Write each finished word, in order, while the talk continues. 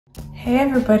Hey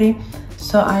everybody,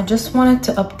 so I just wanted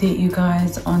to update you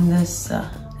guys on this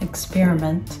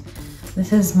experiment.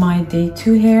 This is my day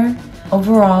 2 hair.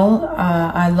 Overall,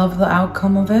 I love the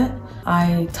outcome of it.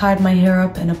 I tied my hair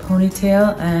up in a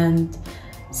ponytail and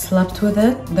slept with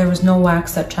it. There was no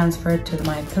wax that transferred to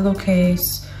my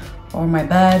pillowcase or my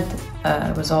bed.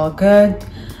 It was all good.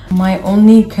 My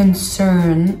only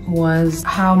concern was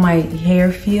how my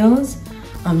hair feels.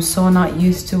 I'm so not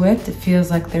used to it. It feels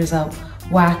like there's a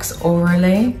wax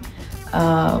overlay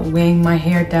weighing my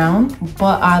hair down,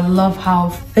 but I love how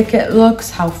thick it looks,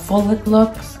 how full it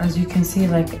looks. As you can see,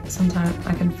 like sometimes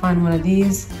I can find one of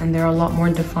these and they're a lot more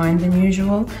defined than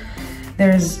usual.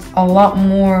 There's a lot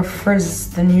more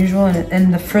frizz than usual,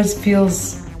 and the frizz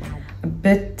feels a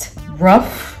bit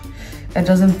rough. It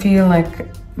doesn't feel like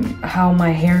how my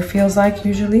hair feels like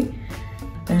usually.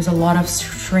 There's a lot of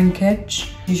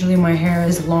shrinkage. Usually my hair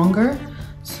is longer,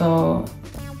 so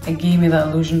it gave me the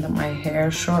illusion that my hair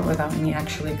is short without me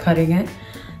actually cutting it.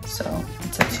 So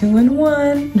it's a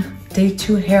 2-in-1. Day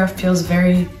 2 hair feels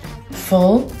very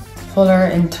fuller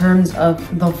in terms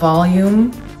of the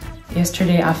volume.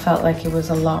 Yesterday I felt like it was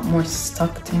a lot more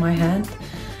stuck to my head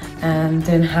and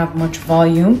didn't have much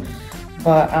volume,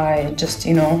 but I just,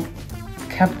 you know,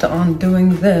 kept on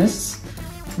doing this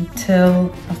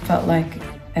until I felt like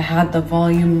it had the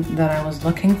volume that I was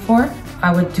looking for.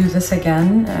 I would do this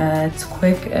again. It's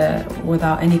quick,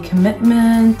 without any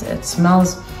commitment. It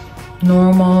smells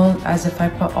normal, as if I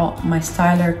put all my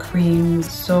styler creams.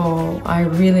 So I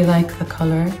really like the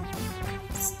color,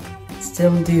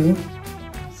 still do.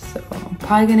 So I'm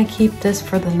probably gonna keep this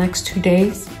for the next 2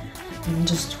 days and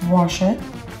just wash it.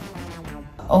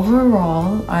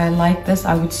 Overall, I like this.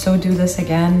 I would so do this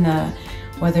again,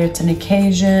 whether it's an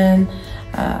occasion.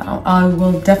 I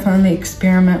will definitely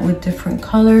experiment with different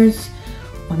colors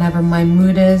whenever my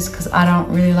mood is, because I don't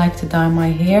really like to dye my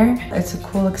hair. It's a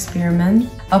cool experiment.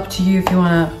 Up to you if you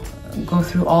want to go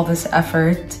through all this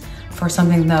effort for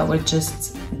something that would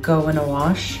just go in a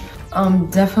wash. I'm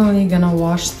definitely gonna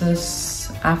wash this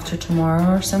after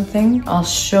tomorrow or something. I'll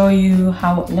show you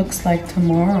how it looks like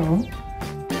tomorrow.